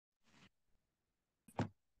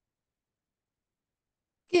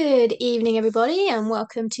Good evening, everybody, and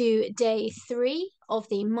welcome to day 3 of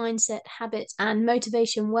the Mindset, Habits, and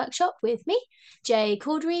Motivation Workshop with me, Jay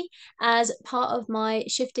Caudry, as part of my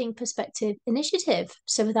Shifting Perspective initiative.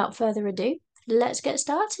 So, without further ado, let's get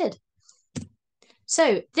started.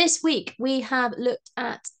 So, this week we have looked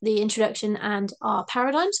at the introduction and our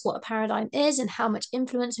paradigms, what a paradigm is, and how much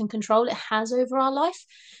influence and control it has over our life.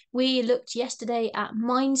 We looked yesterday at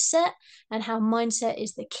mindset and how mindset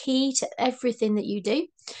is the key to everything that you do.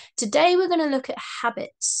 Today, we're going to look at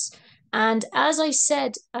habits. And as I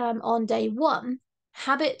said on day 1,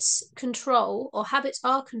 habits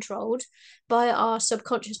are controlled by our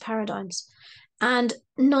subconscious paradigms. And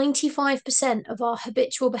 95% of our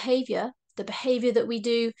habitual behavior, the behavior that we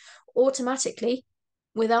do automatically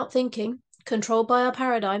without thinking, controlled by our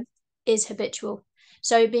paradigm, is habitual.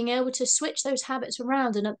 So being able to switch those habits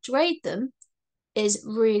around and upgrade them is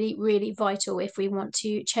really, really vital if we want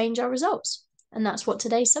to change our results. And that's what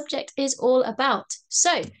today's subject is all about.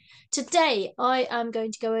 So today I am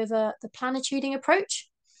going to go over the planetuding approach,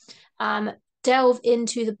 delve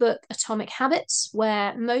into the book Atomic Habits,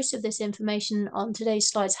 where most of this information on today's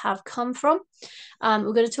slides have come from.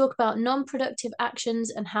 We're going to talk about non-productive actions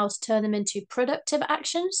and how to turn them into productive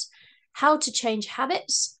actions, how to change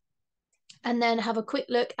habits, and then have a quick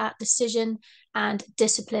look at decision and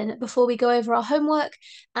discipline before we go over our homework,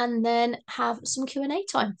 and then have some Q&A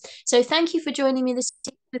time. So thank you for joining me this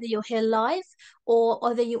evening, whether you're here live or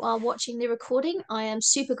whether you are watching the recording. I am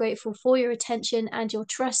super grateful for your attention and your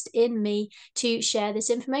trust in me to share this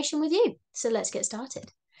information with you. So let's get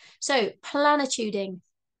started. So planetuding,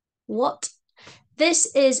 what? This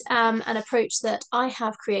is an approach that I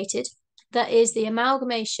have created that is the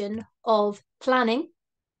amalgamation of planning,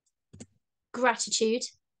 gratitude,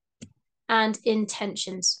 and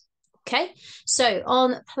intentions. Okay, so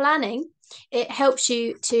on planning, it helps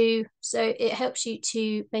you to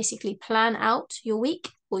basically plan out your week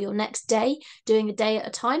or your next day, doing a day at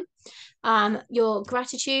a time. Your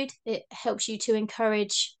gratitude, it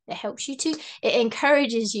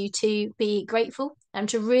encourages you to be grateful and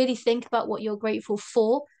to really think about what you're grateful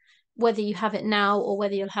for, whether you have it now or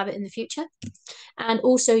whether you'll have it in the future. And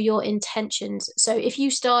also your intentions. So if you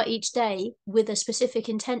start each day with a specific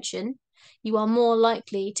intention, you are more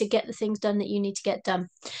likely to get the things done that you need to get done.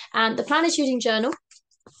 And the Planetuding Journal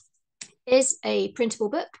is a printable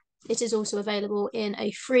book. It is also available in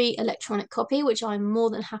a free electronic copy, which I'm more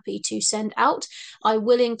than happy to send out. I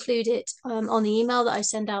will include it on the email that I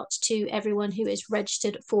send out to everyone who is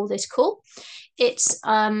registered for this call. It's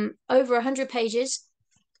over 100 pages,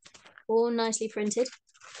 all nicely printed.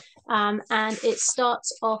 And it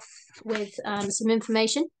starts off with some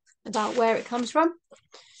information about where it comes from,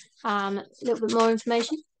 a little bit more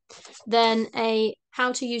information, then a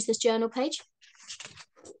how to use this journal page,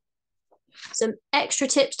 some extra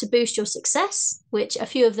tips to boost your success, which a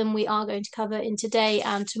few of them we are going to cover in today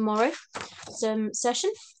and tomorrow some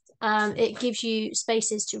session. It gives you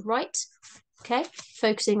spaces to write, okay,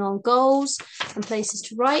 focusing on goals and places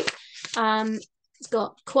to write. It's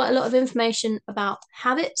got quite a lot of information about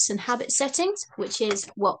habits and habit settings, which is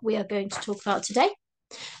what we are going to talk about today.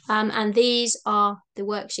 And these are the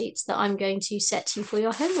worksheets that I'm going to set you for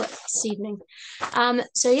your homework this evening.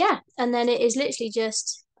 So yeah, and then it is literally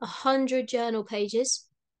just 100 journal pages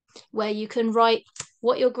where you can write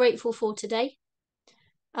what you're grateful for today,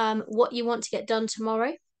 what you want to get done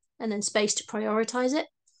tomorrow, and then space to prioritize it.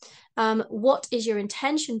 What is your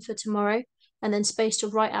intention for tomorrow, and then space to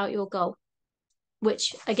write out your goal,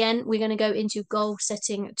 which again, we're going to go into goal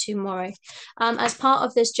setting tomorrow. As part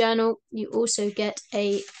of this journal, you also get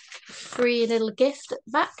a free little gift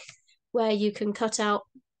back where you can cut out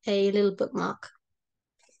a little bookmark.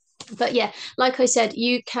 But yeah, like I said,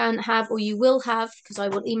 you can have, or you will have, because I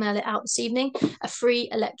will email it out this evening, a free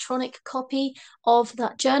electronic copy of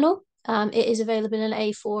that journal. It is available in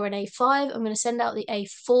A4 and A5. I'm going to send out the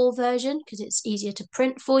A4 version because it's easier to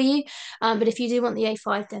print for you. But if you do want the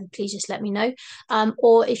A5, then please just let me know.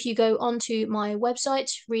 Or if you go onto my website,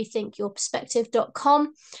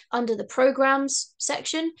 rethinkyourperspective.com, under the programs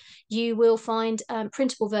section, you will find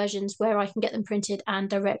printable versions where I can get them printed and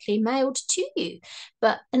directly mailed to you.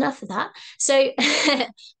 But enough of that. So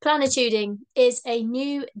planetuding is a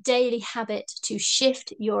new daily habit to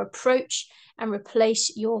shift your approach and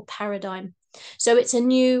replace your paradigm. So it's a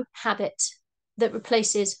new habit that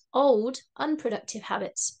replaces old, unproductive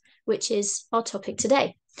habits, which is our topic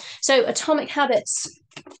today. So atomic habits.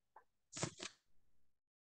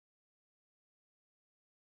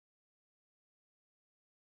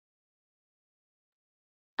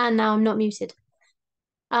 And now I'm not muted.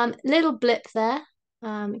 Little blip there.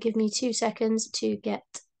 Give me 2 seconds to get,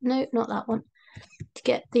 no, not that one. to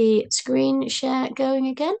get the screen share going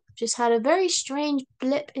again. Just had a very strange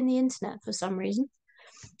blip in the internet for some reason.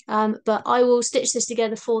 But I will stitch this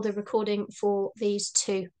together for the recording for these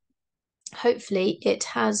two. Hopefully it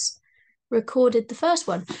has recorded the first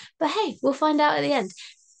one. But hey, we'll find out at the end.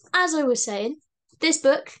 As I was saying, this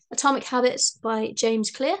book, Atomic Habits by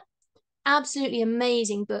James Clear, absolutely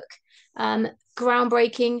amazing book.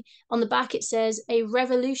 Groundbreaking. On the back it says a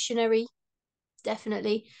revolutionary,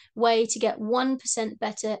 definitely, way to get 1%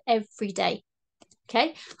 better every day.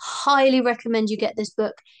 Okay, highly recommend you get this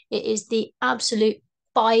book. It is the absolute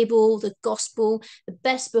Bible, the gospel, the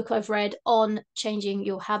best book I've read on changing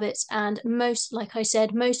your habits. And most, like I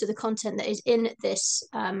said, most of the content that is in this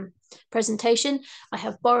presentation, I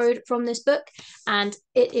have borrowed from this book, and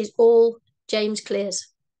it is all James Clear's.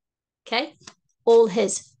 Okay, all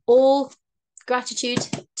his, all gratitude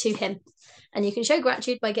to him. And you can show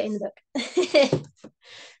gratitude by getting the book.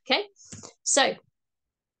 Okay, so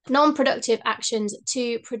non-productive actions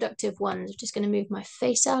to productive ones. I'm just going to move my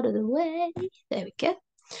face out of the way. There we go.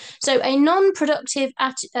 So a non-productive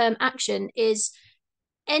action is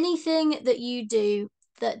anything that you do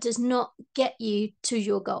that does not get you to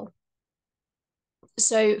your goal.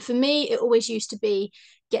 So for me, it always used to be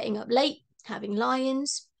getting up late, having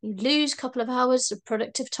lie-ins. You lose a couple of hours of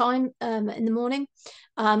productive time in the morning,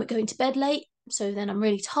 going to bed late. So then I'm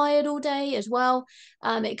really tired all day as well.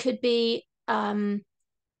 It could be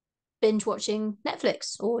binge watching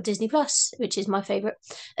Netflix or Disney Plus, which is my favorite,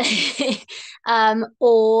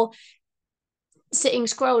 or sitting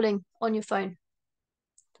scrolling on your phone,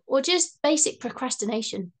 or just basic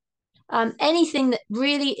procrastination. Anything that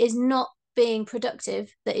really is not being productive,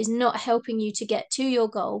 that is not helping you to get to your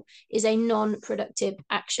goal, is a non-productive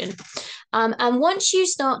action. And once you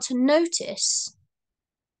start to notice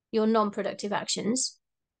your non-productive actions,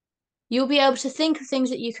 you'll be able to think of things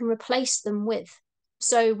that you can replace them with.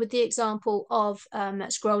 So with the example of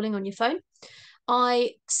scrolling on your phone,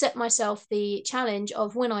 I set myself the challenge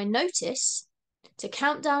of, when I notice, to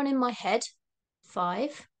count down in my head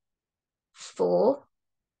 5, 4,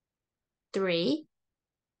 3,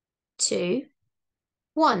 2,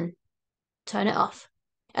 1, turn it off.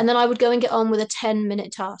 And then I would go and get on with a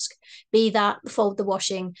 10-minute task, be that fold the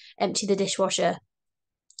washing, empty the dishwasher,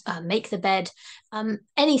 make the bed,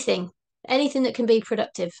 anything that can be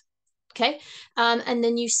productive. Okay, and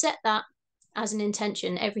then you set that as an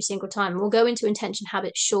intention every single time. We'll go into intention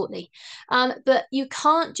habits shortly, but you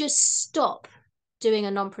can't just stop doing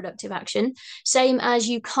a non-productive action, same as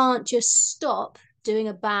you can't just stop doing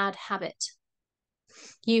a bad habit.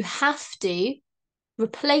 You have to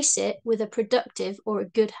replace it with a productive or a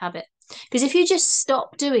good habit, because if you just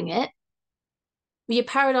stop doing it, your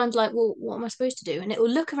paradigm's like, well, what am I supposed to do? And it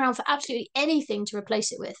will look around for absolutely anything to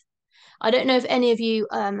replace it with. I don't know if any of you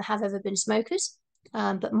have ever been smokers,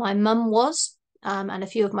 but my mum was, and a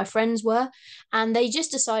few of my friends were, and they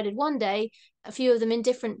just decided one day, a few of them in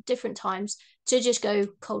different times, to just go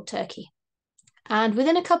cold turkey. And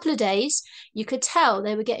within a couple of days, you could tell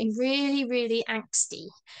they were getting really, really angsty,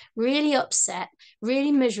 really upset,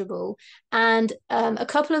 really miserable. And a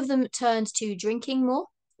couple of them turned to drinking more.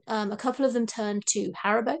 A couple of them turned to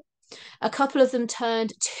Haribo. A couple of them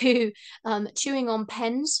turned to chewing on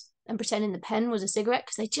pens and pretending the pen was a cigarette,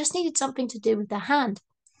 because they just needed something to do with their hand.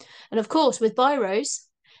 And of course, with biros,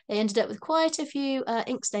 they ended up with quite a few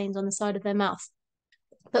ink stains on the side of their mouth.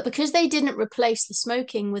 But because they didn't replace the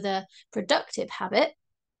smoking with a productive habit,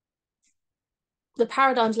 the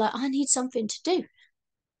paradigm's like, I need something to do,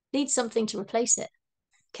 need something to replace it.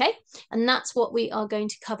 Okay, and that's what we are going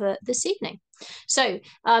to cover this evening. So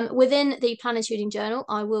within the Planetuding Journal,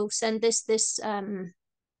 I will send this it's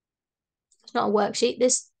not a worksheet,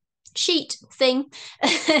 this sheet thing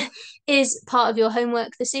is part of your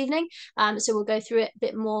homework this evening. So we'll go through it a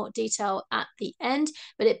bit more detail at the end,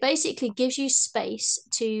 but it basically gives you space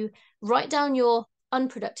to write down your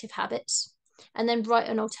unproductive habits and then write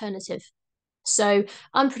an alternative. So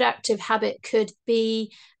unproductive habit could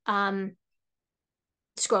be scrolling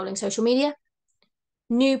social media.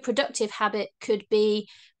 New productive habit could be,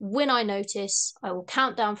 when I notice, I will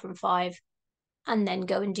count down from 5 and then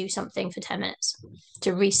go and do something for 10 minutes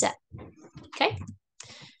to reset. Okay.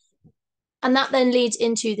 And that then leads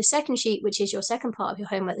into the second sheet, which is your second part of your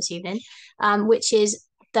homework this evening, which is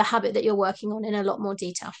the habit that you're working on in a lot more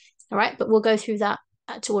detail. All right, but we'll go through that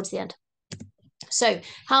towards the end. So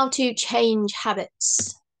how to change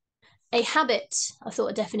habits. A habit, I thought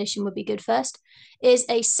a definition would be good first, is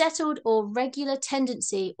a settled or regular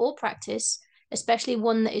tendency or practice, especially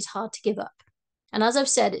one that is hard to give up. And as I've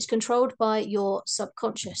said, it's controlled by your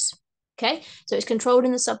subconscious. Okay, so it's controlled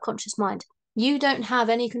in the subconscious mind. You don't have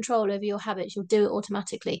any control over your habits. You'll do it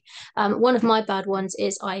automatically. One of my bad ones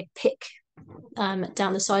is I pick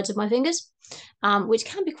down the sides of my fingers, which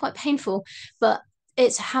can be quite painful, but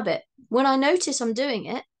it's a habit. When I notice I'm doing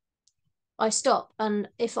it, I stop. And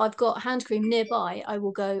if I've got hand cream nearby, I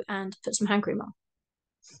will go and put some hand cream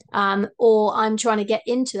on. Or I'm trying to get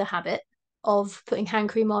into the habit of putting hand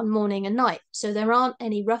cream on morning and night. So there aren't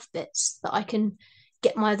any rough bits that I can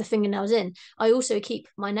get my other fingernails in. I also keep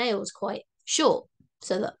my nails quite short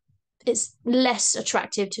so that it's less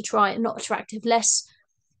attractive to try, not attractive, less,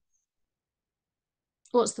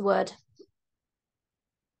 what's the word?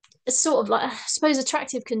 It's sort of like, I suppose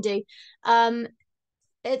attractive can do. I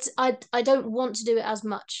don't want to do it as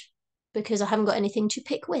much because I haven't got anything to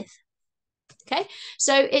pick with. Okay,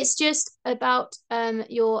 so it's just about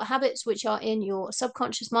your habits, which are in your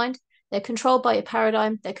subconscious mind. They're controlled by your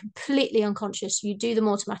paradigm. They're completely unconscious. You do them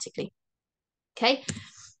automatically. Okay,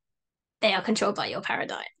 they are controlled by your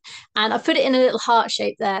paradigm. And I put it in a little heart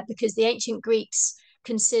shape there because the ancient Greeks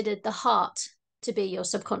considered the heart to be your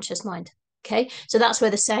subconscious mind. Okay, so that's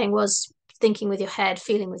where the saying was thinking with your head,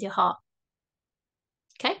 feeling with your heart.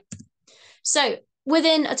 Okay, so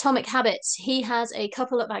within Atomic Habits, he has a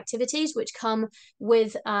couple of activities which come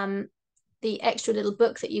with the extra little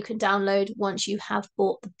book that you can download once you have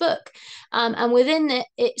bought the book. And within it,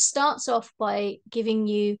 it starts off by giving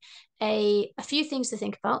you a few things to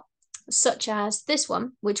think about, such as this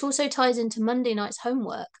one, which also ties into Monday night's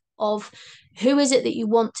homework of who is it that you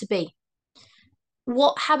want to be?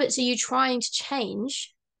 What habits are you trying to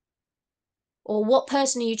change? Or what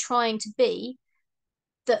person are you trying to be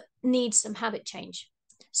that needs some habit change?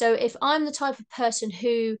 So if I'm the type of person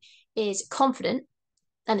who is confident,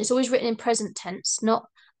 and it's always written in present tense, not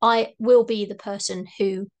I will be the person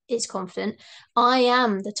who is confident. I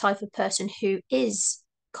am the type of person who is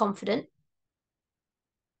confident.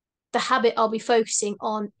 The habit I'll be focusing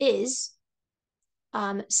on is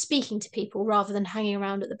speaking to people rather than hanging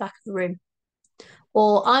around at the back of the room.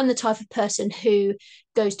 Or I'm the type of person who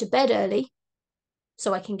goes to bed early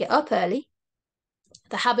so I can get up early.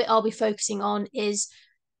 The habit I'll be focusing on is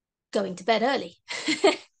going to bed early.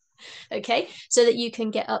 Okay, so that you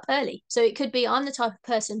can get up early. So it could be I'm the type of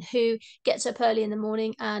person who gets up early in the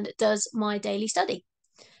morning and does my daily study.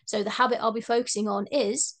 So the habit I'll be focusing on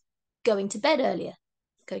is going to bed earlier.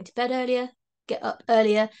 Going to bed earlier, get up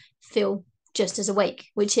earlier, feel just as awake,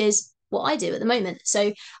 which is what I do at the moment.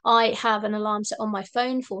 So I have an alarm set on my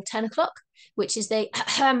phone for 10 o'clock, which is the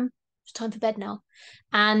it's time for bed now.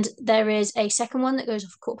 And there is a second one that goes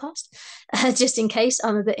off a quarter past, just in case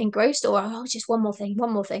I'm a bit engrossed or oh, just one more thing,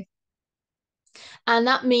 one more thing. And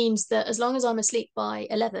that means that as long as I'm asleep by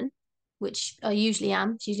 11, which I usually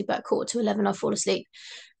am, it's usually about 11:15, I fall asleep,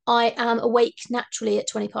 I am awake naturally at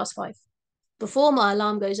 5:20 before my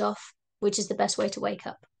alarm goes off, which is the best way to wake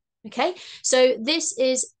up. Okay, so this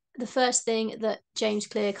is the first thing that James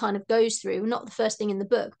Clear kind of goes through, not the first thing in the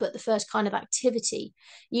book, but the first kind of activity.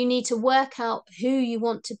 You need to work out who you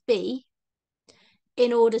want to be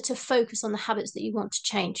in order to focus on the habits that you want to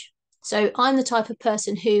change. So I'm the type of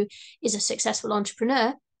person who is a successful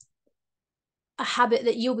entrepreneur. A habit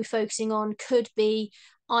that you'll be focusing on could be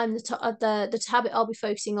I'm the habit I'll be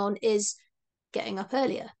focusing on is getting up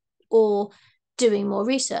earlier or doing more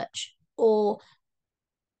research or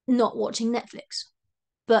not watching Netflix.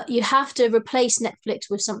 But you have to replace Netflix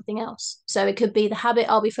with something else. So it could be the habit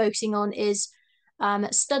I'll be focusing on is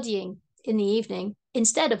studying in the evening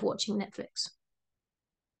instead of watching Netflix.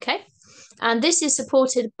 Okay. And this is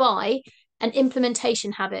supported by an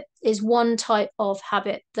implementation habit is one type of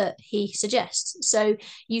habit that he suggests. So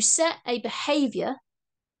you set a behavior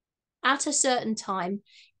at a certain time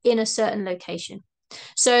in a certain location.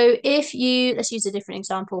 So if you, let's use a different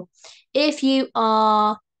example. If you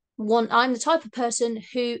are I'm the type of person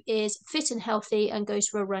who is fit and healthy and goes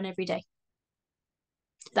for a run every day.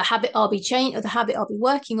 The habit I'll be the habit I'll be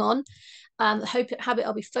working on, the habit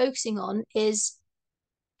I'll be focusing on is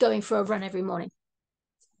going for a run every morning.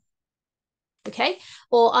 Okay,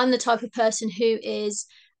 or I'm the type of person who is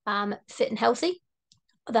fit and healthy.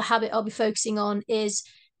 The habit I'll be focusing on is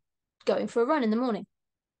going for a run in the morning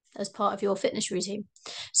as part of your fitness routine.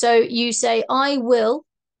 So you say, I will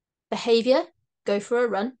behavior, go for a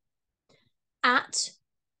run at,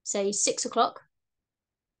 say, 6 o'clock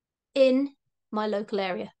in my local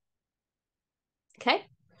area. Okay,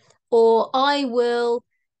 or I will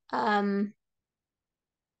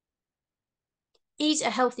eat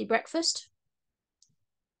a healthy breakfast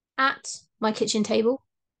at my kitchen table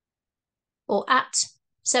or at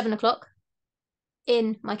 7 o'clock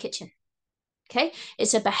in my kitchen. Okay,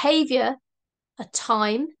 it's a behavior, a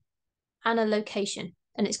time, and a location.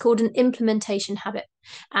 and it's called an implementation habit.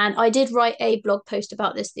 And I did write a blog post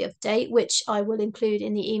about this the other day, which I will include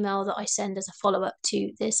in the email that I send as a follow-up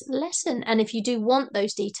to this lesson. And if you do want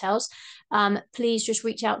those details, please just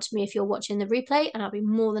reach out to me if you're watching the replay, and I'll be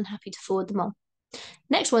more than happy to forward them on.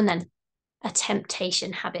 Next one then, a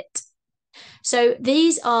temptation habit. So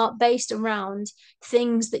these are based around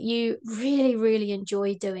things that you really, really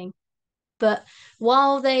enjoy doing. But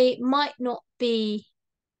while they might not be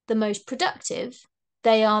the most productive,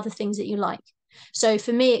 they are the things that you like. So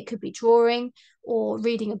for me, it could be drawing or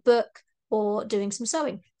reading a book or doing some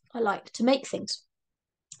sewing. I like to make things.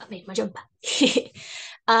 I made my jumper.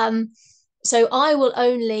 So I will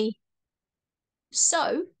only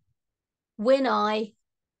sew when I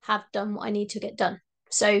have done what I need to get done.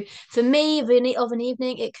 So for me, of an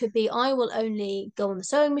evening, it could be I will only go on the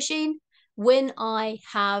sewing machine when I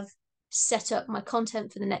have set up my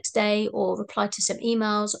content for the next day, or replied to some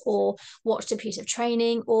emails, or watched a piece of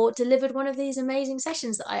training, or delivered one of these amazing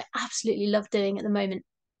sessions that I absolutely love doing at the moment.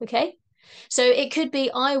 Okay. So it could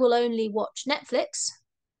be I will only watch Netflix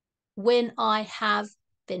when I have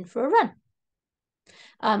been for a run.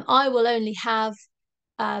 I will only have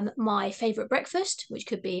my favorite breakfast, which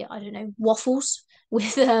could be, I don't know, waffles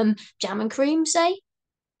with jam and cream, say,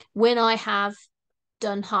 when I have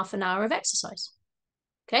done half an hour of exercise.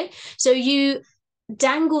 Okay, so you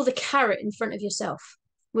dangle the carrot in front of yourself.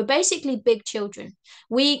 We're basically big children.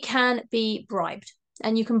 We can be bribed,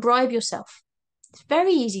 and you can bribe yourself. It's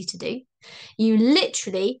very easy to do. You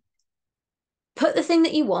literally put the thing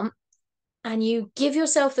that you want, and you give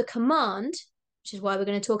yourself the command, which is why we're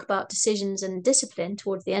going to talk about decisions and discipline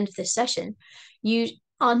towards the end of this session. You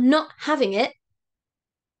are not having it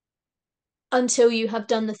until you have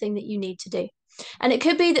done the thing that you need to do. And it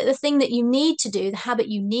could be that the thing that you need to do, the habit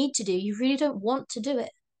you need to do, you really don't want to do it.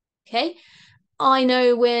 Okay. I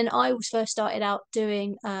know when I was first started out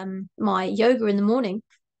doing my yoga in the morning,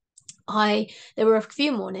 there were a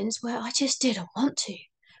few mornings where I just didn't want to.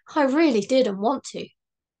 I really didn't want to.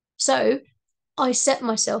 So I set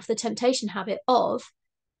myself the temptation habit of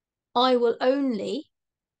I will only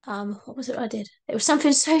what was it I did? It was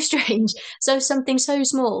something so strange, something so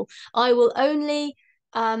small. I will only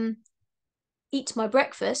eat my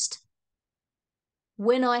breakfast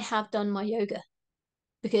when I have done my yoga,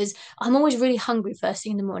 because I'm always really hungry first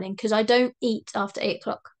thing in the morning, because I don't eat after 8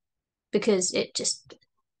 o'clock because it just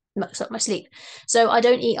mucks up my sleep. So I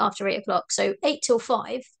don't eat after 8 o'clock. So 8 till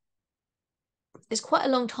 5 is quite a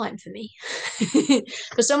long time for me.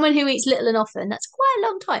 For someone who eats little and often, that's quite a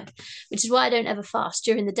long time, which is why I don't ever fast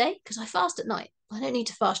during the day, because I fast at night. I don't need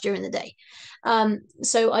to fast during the day.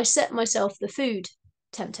 So I set myself the food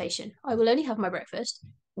temptation. I will only have my breakfast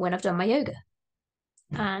when I've done my yoga.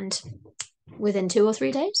 And within 2 or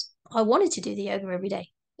 3 days, I wanted to do the yoga every day.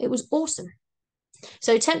 It was awesome.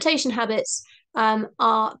 So temptation habits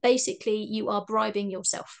are basically you are bribing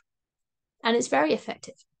yourself, and it's very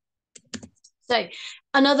effective. So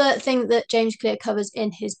another thing that James Clear covers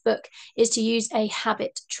in his book is to use a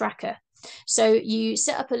habit tracker. So you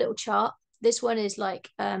set up a little chart. This one is like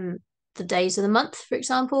the days of the month, for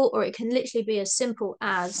example, or it can literally be as simple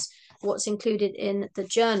as what's included in the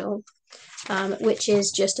journal, which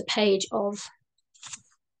is just a page of,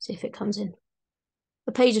 see if it comes in,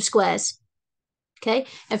 a page of squares. Okay.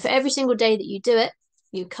 And for every single day that you do it,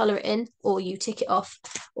 you color it in or you tick it off,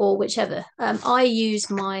 or whichever. I use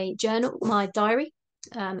my journal, my diary,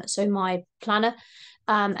 so my planner,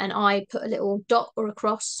 and I put a little dot or a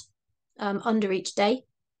cross under each day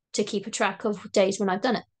to keep a track of days when I've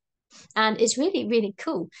done it. And it's really, really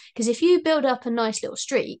cool, because if you build up a nice little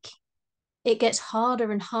streak, it gets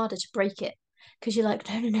harder and harder to break it, because you're like,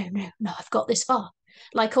 no, I've got this far.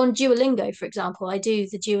 Like on Duolingo, for example, I do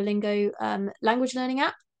the Duolingo language learning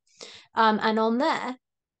app. And on there,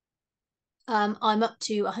 I'm up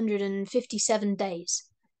to 157 days.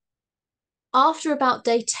 After about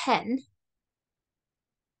day 10,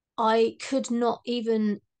 I could not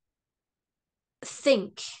even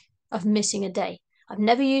think of missing a day. I've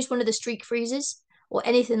never used one of the streak freezes or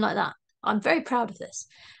anything like that. I'm very proud of this.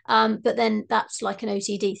 But then that's like an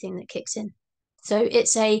OCD thing that kicks in. So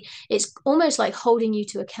it's almost like holding you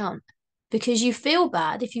to account, because you feel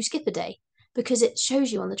bad if you skip a day, because it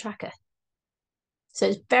shows you on the tracker. So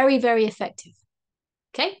it's very, very effective.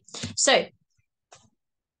 Okay, so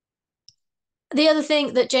the other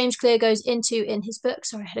thing that James Clear goes into in his book,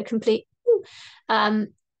 sorry, I had a complete,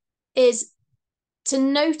 is to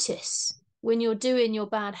notice when you're doing your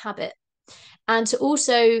bad habit, and to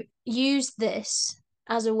also use this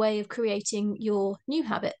as a way of creating your new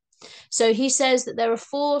habit. So he says that there are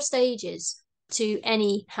 4 stages to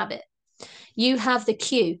any habit. You have the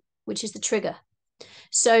cue, which is the trigger.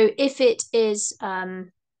 So if it is, I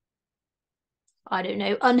don't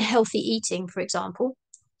know, unhealthy eating, for example,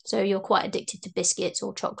 so you're quite addicted to biscuits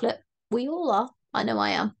or chocolate, we all are. I know I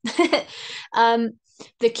am. um,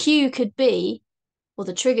 the cue could be, or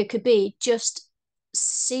the trigger could be just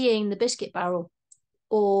seeing the biscuit barrel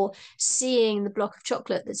or seeing the block of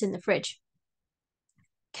chocolate that's in the fridge.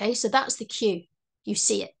 Okay, so that's the cue. You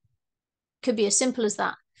see it. Could be as simple as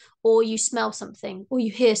that. Or you smell something, or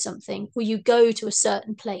you hear something, or you go to a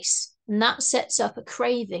certain place. And that sets up a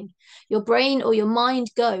craving. Your brain or your mind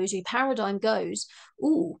goes, your paradigm goes,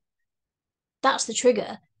 ooh, that's the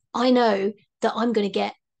trigger. I know that I'm going to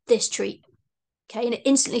get this treat. Okay. And it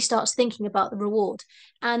instantly starts thinking about the reward.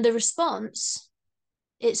 And the response,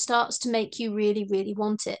 it starts to make you really, really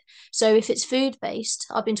want it. So if it's food based,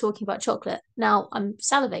 I've been talking about chocolate. Now I'm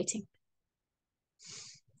salivating.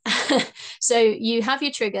 So you have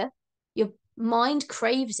your trigger, your mind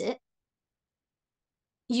craves it.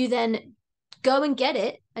 You then go and get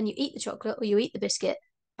it and you eat the chocolate or you eat the biscuit,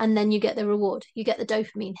 and then you get the reward. You get the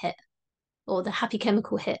dopamine hit or the happy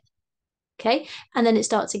chemical hit. Okay. And then it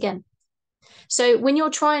starts again. So when you're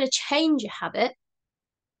trying to change a habit,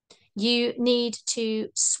 you need to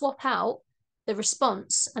swap out the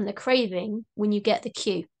response and the craving when you get the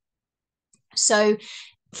cue. So,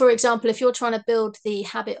 for example, if you're trying to build the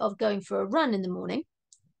habit of going for a run in the morning,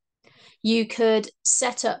 you could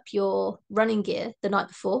set up your running gear the night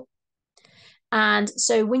before. And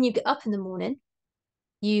so when you get up in the morning,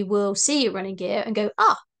 you will see your running gear and go,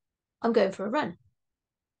 I'm going for a run.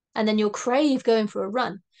 And then you'll crave going for a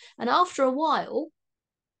run. And after a while,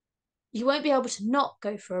 you won't be able to not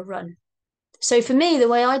go for a run. So for me, the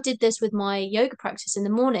way I did this with my yoga practice in the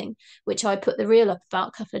morning, which I put the reel up about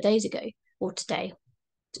a couple of days ago, or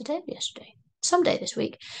yesterday, someday this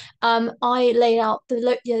week, I laid out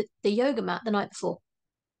the yoga mat the night before.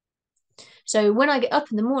 So when I get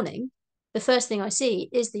up in the morning, the first thing I see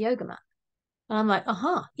is the yoga mat. And I'm like,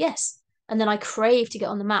 yes. And then I crave to get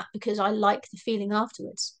on the mat because I like the feeling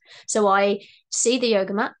afterwards. So I see the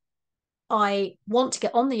yoga mat. I want to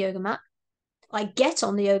get on the yoga mat. I get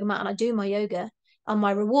on the yoga mat and I do my yoga. And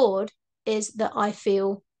my reward is that I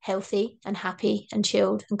feel healthy and happy and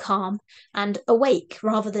chilled and calm and awake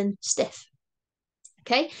rather than stiff.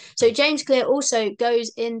 Okay. So James Clear also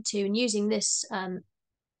goes into and using this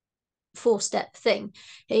 4-step thing.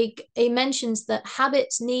 He mentions that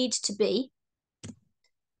habits need to be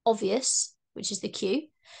obvious, which is the cue.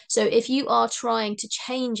 So if you are trying to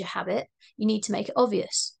change a habit, you need to make it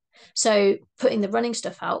obvious. So putting the running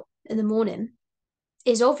stuff out in the morning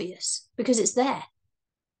is obvious because it's there.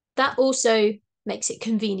 That also makes it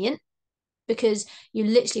convenient because you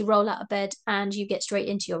literally roll out of bed and you get straight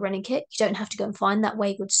into your running kit. You don't have to go and find that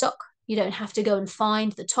wayward sock. You don't have to go and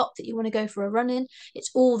find the top that you want to go for a run in. It's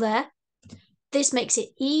all there. This makes it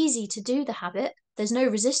easy to do the habit. There's no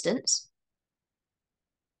resistance.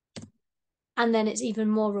 And then it's even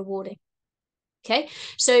more rewarding. Okay,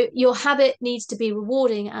 so your habit needs to be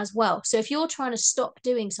rewarding as well. So if you're trying to stop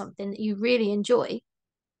doing something that you really enjoy,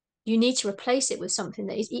 you need to replace it with something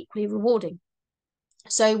that is equally rewarding.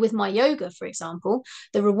 So with my yoga, for example,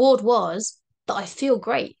 the reward was that I feel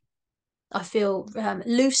great. I feel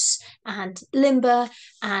loose and limber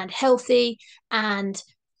and healthy, and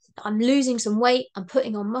I'm losing some weight. I'm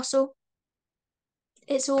putting on muscle.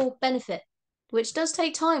 It's all benefit, which does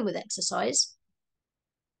take time with exercise,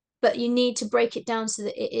 but you need to break it down so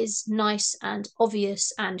that it is nice and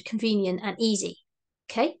obvious and convenient and easy.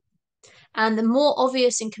 Okay. And the more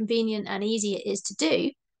obvious and convenient and easy it is to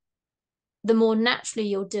do, the more naturally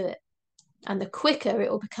you'll do it. And the quicker it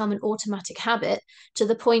will become an automatic habit to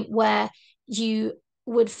the point where you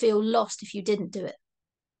would feel lost if you didn't do it.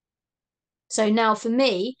 So now for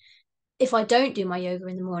me, if I don't do my yoga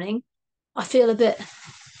in the morning, I feel a bit,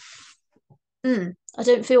 I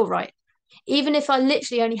don't feel right. Even if I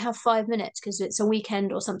literally only have 5 minutes because it's a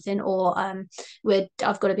weekend or something, or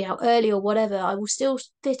I've got to be out early or whatever, I will still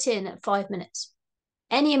fit in at 5 minutes.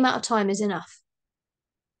 Any amount of time is enough.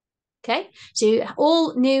 Okay, so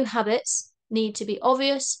all new habits need to be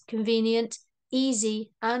obvious, convenient,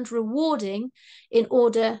 easy, and rewarding in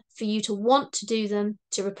order for you to want to do them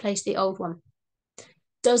to replace the old one.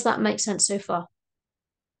 Does that make sense so far?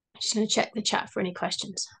 I'm just going to check the chat for any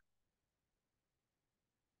questions.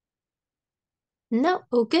 No,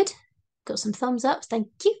 all good. Got some thumbs up. Thank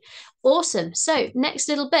you. Awesome. So next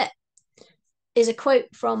little bit is a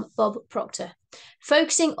quote from Bob Proctor.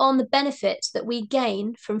 Focusing on the benefits that we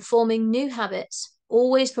gain from forming new habits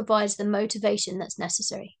always provides the motivation that's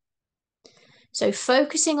necessary. So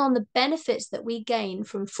focusing on the benefits that we gain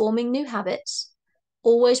from forming new habits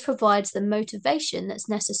always provides the motivation that's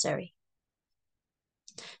necessary.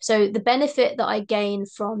 So the benefit that I gain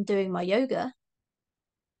from doing my yoga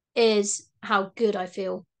is how good I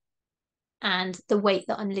feel and the weight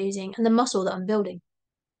that I'm losing and the muscle that I'm building.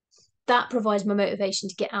 That provides my motivation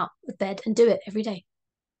to get out of bed and do it every day.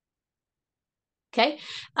 Okay.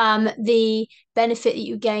 The benefit that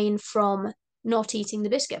you gain from not eating the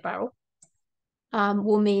biscuit barrel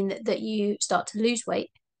will mean that you start to lose weight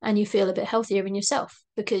and you feel a bit healthier in yourself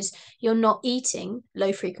because you're not eating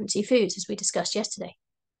low frequency foods, as we discussed yesterday.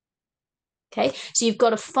 Okay. So you've got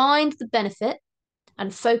to find the benefit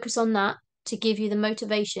and focus on that to give you the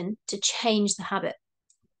motivation to change the habit.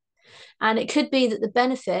 And it could be that the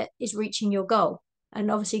benefit is reaching your goal. And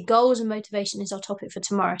obviously, goals and motivation is our topic for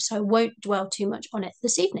tomorrow. So I won't dwell too much on it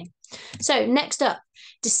this evening. So, next up,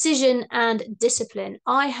 decision and discipline.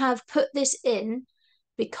 I have put this in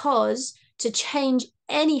because to change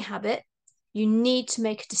any habit, you need to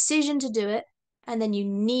make a decision to do it, and then you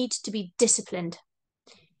need to be disciplined.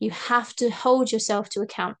 You have to hold yourself to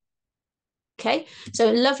account. Okay, so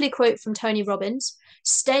a lovely quote from Tony Robbins: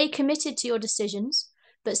 stay committed to your decisions,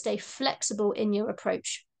 but stay flexible in your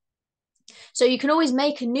approach. So you can always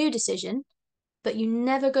make a new decision, but you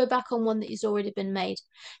never go back on one that has already been made.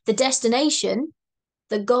 The destination,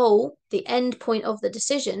 the goal, the end point of the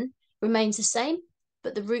decision remains the same,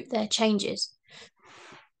 but the route there changes.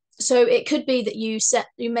 So it could be that you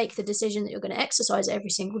make the decision that you're going to exercise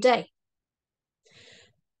every single day.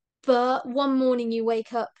 But one morning you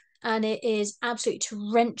wake up and it is absolutely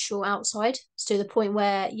torrential outside to the point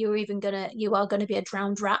where you are gonna be a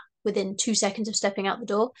drowned rat within 2 seconds of stepping out the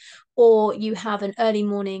door, or you have an early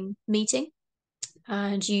morning meeting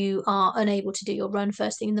and you are unable to do your run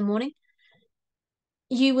first thing in the morning,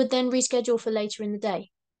 you would then reschedule for later in the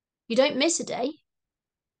day. You don't miss a day,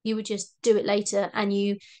 you would just do it later and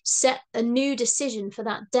you set a new decision for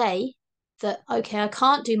that day that, okay, I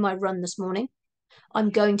can't do my run this morning.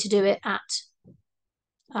 I'm going to do it at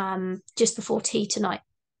just before tea tonight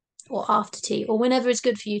or after tea or whenever it's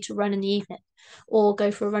good for you to run in the evening or go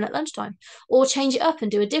for a run at lunchtime or change it up and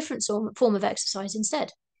do a different form of exercise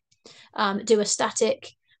instead. Do a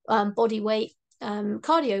static body weight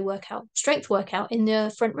cardio workout, strength workout in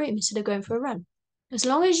the front room instead of going for a run. As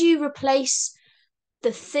long as you replace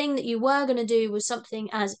the thing that you were going to do with something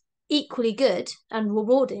as equally good and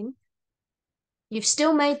rewarding, you've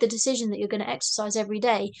still made the decision that you're going to exercise every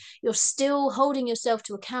day. You're still holding yourself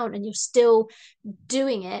to account and you're still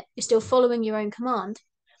doing it. You're still following your own command,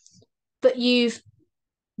 but you've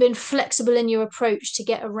been flexible in your approach to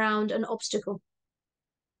get around an obstacle.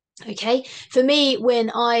 Okay. For me,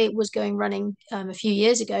 when I was going running a few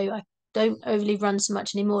years ago, I don't overly run so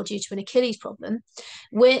much anymore due to an Achilles problem.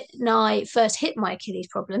 When I first hit my Achilles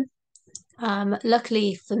problem,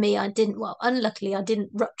 luckily for me, unluckily, I didn't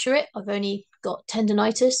rupture it. I've only got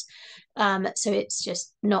tendonitis. So it's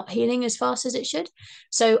just not healing as fast as it should.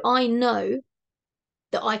 So I know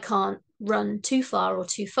that I can't run too far or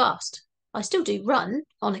too fast. I still do run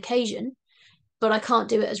on occasion, but I can't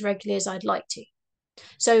do it as regularly as I'd like to.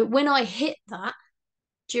 So when I hit that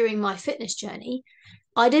during my fitness journey,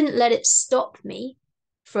 I didn't let it stop me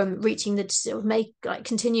from reaching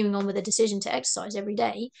continuing on with the decision to exercise every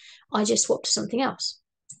day. I just swapped to something else,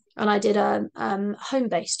 and I did a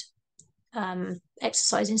home-based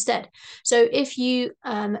exercise instead. So if you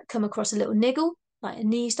come across a little niggle, like a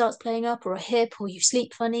knee starts playing up or a hip, or you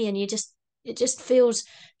sleep funny and it just feels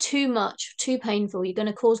too much, too painful, you're going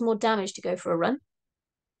to cause more damage to go for a run,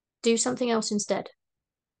 do something else instead.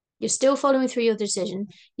 You're still following through your decision.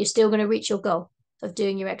 You're still going to reach your goal of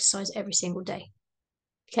doing your exercise every single day.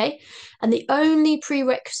 Okay. And the only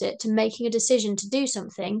prerequisite to making a decision to do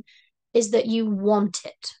something is that you want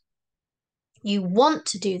it. You want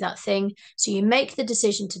to do that thing. So you make the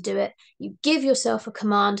decision to do it. You give yourself a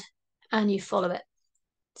command and you follow it.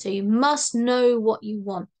 So you must know what you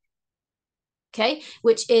want. Okay,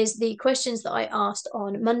 which is the questions that I asked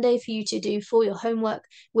on Monday for you to do for your homework,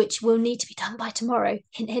 which will need to be done by tomorrow.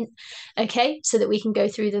 Hint, hint. Okay, so that we can go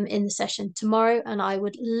through them in the session tomorrow. And I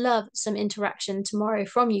would love some interaction tomorrow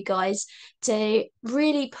from you guys to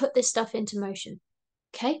really put this stuff into motion.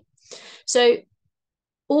 Okay, so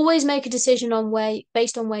always make a decision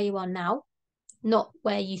based on where you are now, not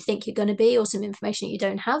where you think you're going to be or some information that you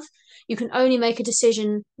don't have. You can only make a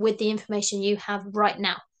decision with the information you have right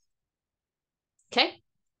now. Okay,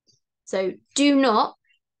 so do not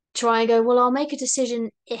try and go, well, I'll make a decision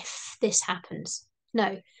if this happens.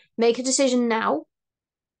 No, make a decision now.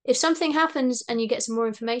 If something happens and you get some more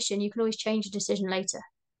information, you can always change your decision later,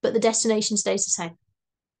 but the destination stays the same.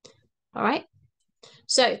 All right.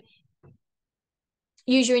 So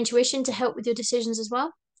use your intuition to help with your decisions as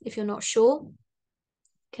well if you're not sure.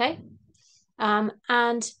 Okay.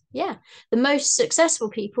 And yeah, the most successful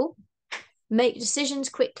people make decisions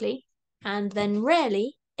quickly and then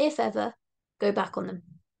rarely, if ever, go back on them.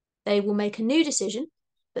 They will make a new decision,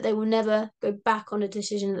 but they will never go back on a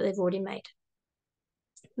decision that they've already made.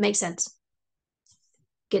 Makes sense.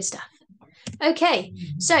 Good stuff. Okay,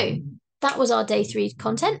 so that was our day 3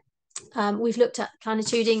 content. We've looked at the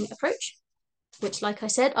planituding approach, which, like I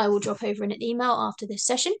said, I will drop over in an email after this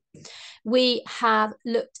session. We have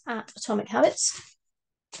looked at atomic habits,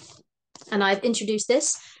 and I've introduced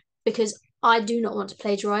this because I do not want to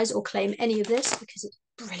plagiarize or claim any of this because it's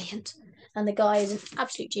brilliant, and the guy is an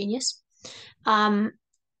absolute genius.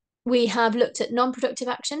 We have looked at non-productive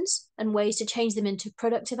actions and ways to change them into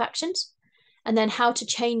productive actions, and then how to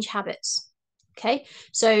change habits. Okay,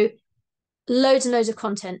 so loads and loads of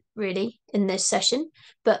content really in this session,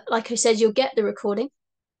 but like I said, you'll get the recording,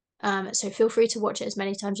 so feel free to watch it as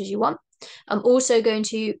many times as you want. I'm also going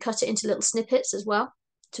to cut it into little snippets as well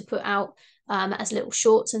to put out as little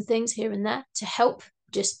shorts and things here and there to help,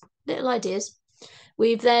 just little ideas.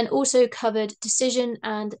 We've then also covered decision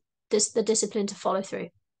and the discipline to follow through.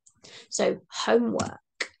 So homework.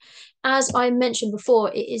 As I mentioned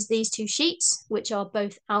before, it is these 2 sheets, which are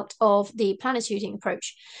both out of the planituding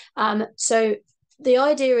approach. So the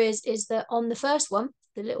idea is that on the first one,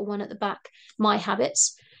 the little one at the back, my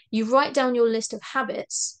habits, you write down your list of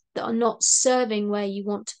habits that are not serving where you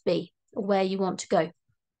want to be or where you want to go.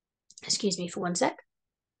 Excuse me for one sec.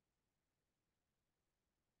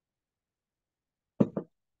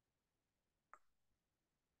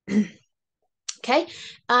 Okay,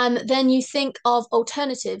 then you think of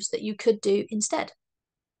alternatives that you could do instead.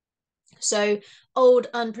 So old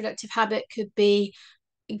unproductive habit could be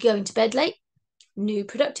going to bed late. New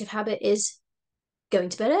productive habit is going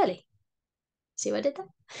to bed early. See what I did there?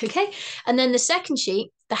 Okay, and then the second sheet,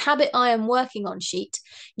 the habit I am working on sheet,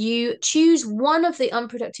 you choose one of the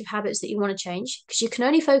unproductive habits that you want to change, because you can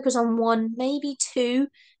only focus on 1, maybe 2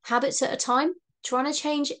 habits at a time. Trying to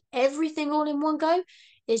change everything all in one go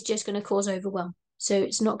is just going to cause overwhelm. So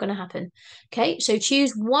it's not going to happen. Okay, so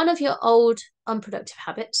choose one of your old unproductive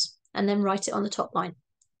habits and then write it on the top line.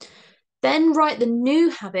 Then write the new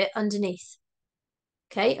habit underneath.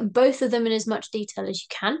 Okay, and both of them in as much detail as you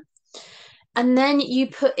can. And then you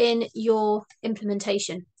put in your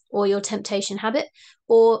implementation or your temptation habit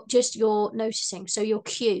or just your noticing. So your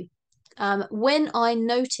cue. When I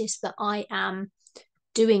notice that I am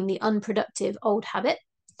doing the unproductive old habit,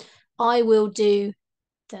 I will do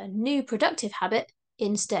the new productive habit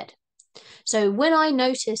instead. So when I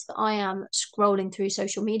notice that I am scrolling through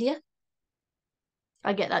social media,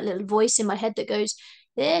 I get that little voice in my head that goes,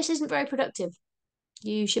 this isn't very productive.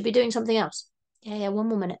 You should be doing something else. Yeah, 1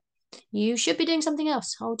 more minute. You should be doing something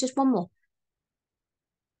else. Oh, just 1 more.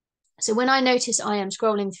 So when I notice I am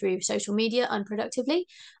scrolling through social media unproductively,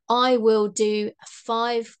 I will do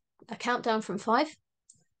a countdown from 5,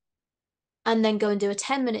 and then go and do a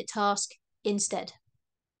 10-minute task instead.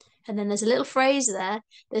 And then there's a little phrase there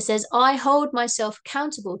that says, I hold myself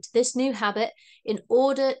accountable to this new habit in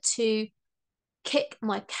order to kick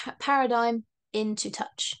my paradigm into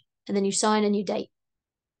touch. And then you sign and you date.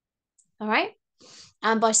 All right.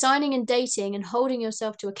 And by signing and dating and holding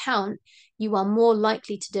yourself to account, you are more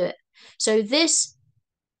likely to do it. So this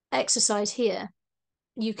exercise here,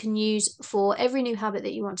 you can use for every new habit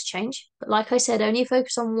that you want to change. But like I said, only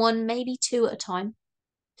focus on 1, maybe 2 at a time.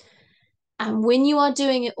 And when you are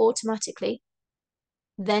doing it automatically,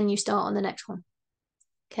 then you start on the next one.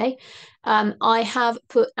 Okay. I have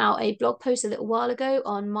put out a blog post a little while ago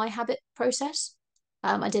on my habit process.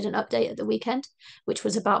 I did an update at the weekend, which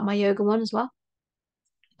was about my yoga one as well.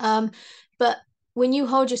 But when you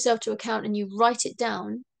hold yourself to account and you write it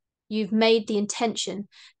down, you've made the intention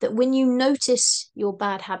that when you notice your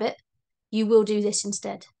bad habit, you will do this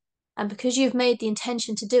instead. And because you've made the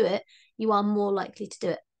intention to do it, you are more likely to do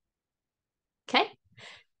it. Okay.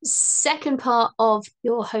 Second part of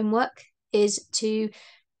your homework is to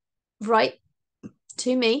write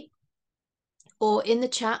to me or in the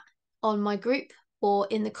chat on my group or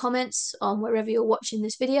in the comments on wherever you're watching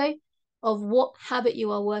this video of what habit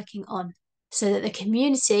you are working on, so that the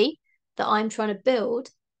community that I'm trying to build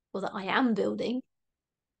or that I am building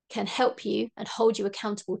can help you and hold you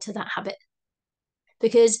accountable to that habit.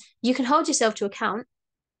 Because you can hold yourself to account,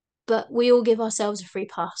 but we all give ourselves a free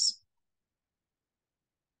pass.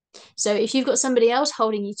 So if you've got somebody else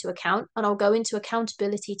holding you to account, and I'll go into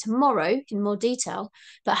accountability tomorrow in more detail,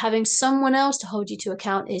 but having someone else to hold you to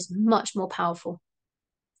account is much more powerful.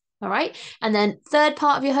 All right. And then third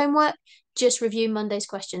part of your homework, just review Monday's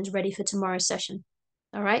questions ready for tomorrow's session.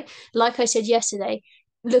 All right. Like I said yesterday,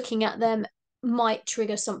 looking at them might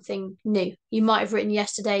trigger something new. You might have written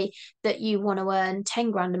yesterday that you want to earn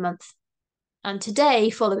 10 grand a month. And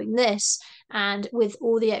today, following this, and with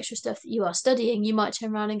all the extra stuff that you are studying, you might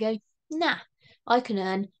turn around and go, nah, I can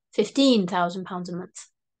earn £15,000 a month.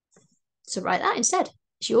 So write that instead.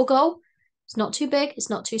 It's your goal. It's not too big, it's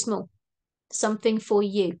not too small. Something for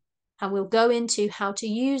you. And we'll go into how to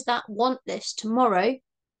use that want list tomorrow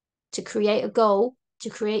to create a goal, to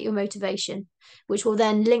create your motivation, which will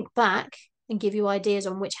then link back and give you ideas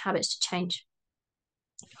on which habits to change.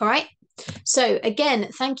 All right. So again,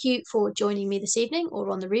 thank you for joining me this evening or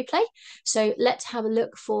on the replay. So let's have a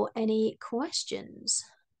look for any questions.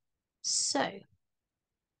 So,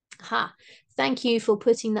 thank you for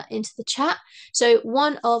putting that into the chat. So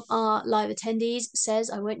one of our live attendees says,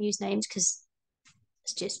 I won't use names because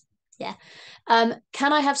it's just, yeah.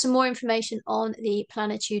 Can I have some more information on the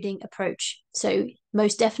planituding approach? So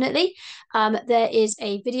most definitely. There is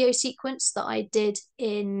a video sequence that I did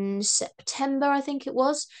in September, I think it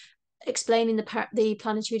was, explaining the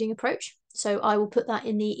planituding approach. So I will put that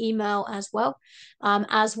in the email as well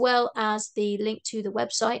as the link to the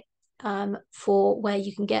website for where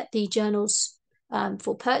you can get the journals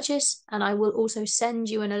for purchase. And I will also send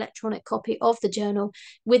you an electronic copy of the journal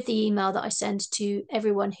with the email that I send to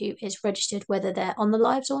everyone who is registered, whether they're on the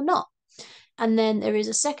lives or not. And then there is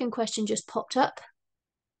a second question just popped up.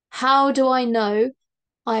 How do I know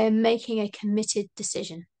I am making a committed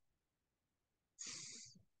decision?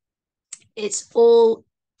 It's all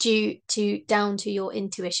down to your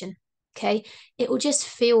intuition. Okay, it will just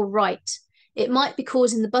feel right. It might be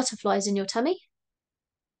causing the butterflies in your tummy,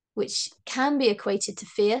 which can be equated to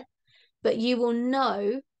fear, but you will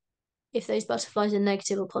know if those butterflies are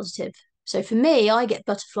negative or positive. So for me, I get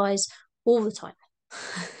butterflies all the time.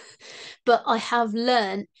 But I have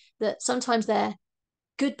learned that sometimes they're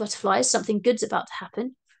good butterflies, something good's about to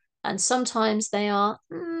happen. And sometimes they are,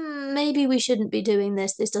 maybe we shouldn't be doing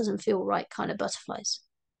this. This doesn't feel right kind of butterflies.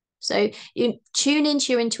 So you tune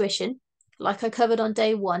into your intuition, like I covered on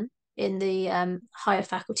day one in the higher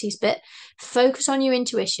faculties bit. Focus on your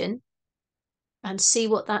intuition and see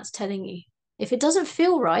what that's telling you. If it doesn't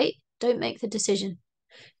feel right, don't make the decision.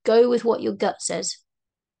 Go with what your gut says.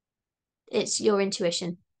 It's your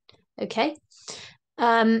intuition. Okay.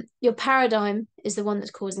 Your paradigm is the one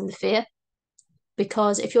that's causing the fear.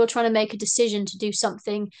 Because if you're trying to make a decision to do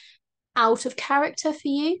something out of character for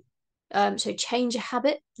you, so change a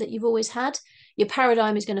habit that you've always had, your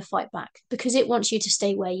paradigm is going to fight back because it wants you to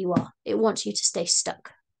stay where you are. It wants you to stay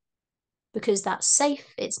stuck because that's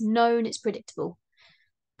safe, it's known, it's predictable.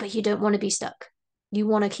 But you don't want to be stuck. You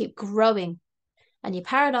want to keep growing. And your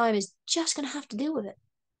paradigm is just going to have to deal with it.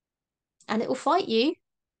 And it will fight you.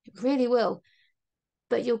 It really will.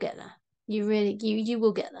 But you'll get there. You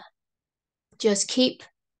will get there. Just keep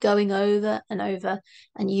going over and over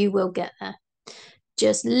and you will get there.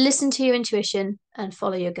 Just listen to your intuition and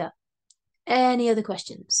follow your gut. Any other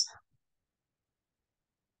questions?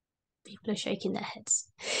 People are shaking their heads.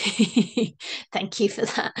 Thank you for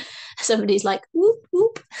that. Somebody's like, whoop,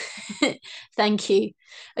 whoop. Thank you.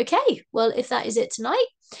 Okay, well, if that is it tonight,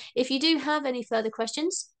 if you do have any further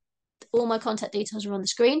questions, all my contact details are on the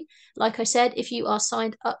screen. Like I said, if you are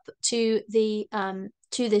signed up to the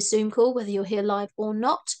to this Zoom call, whether you're here live or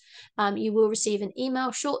not, you will receive an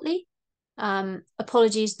email shortly.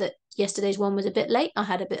 Apologies that yesterday's one was a bit late. I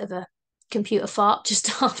had a bit of a computer fart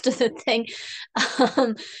just after the thing.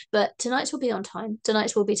 But tonight's will be on time.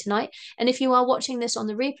 Tonight's will be tonight. And if you are watching this on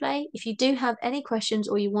the replay, if you do have any questions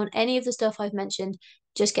or you want any of the stuff I've mentioned,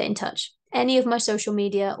 just get in touch. Any of my social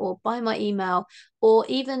media or by my email, or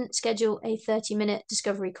even schedule a 30-minute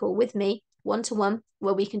discovery call with me, one-to-one,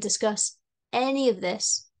 where we can discuss any of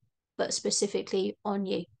this, but specifically on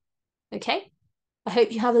you. Okay? I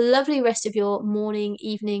hope you have a lovely rest of your morning,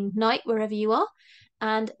 evening, night, wherever you are.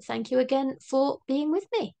 And thank you again for being with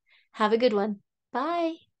me. Have a good one.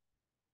 Bye.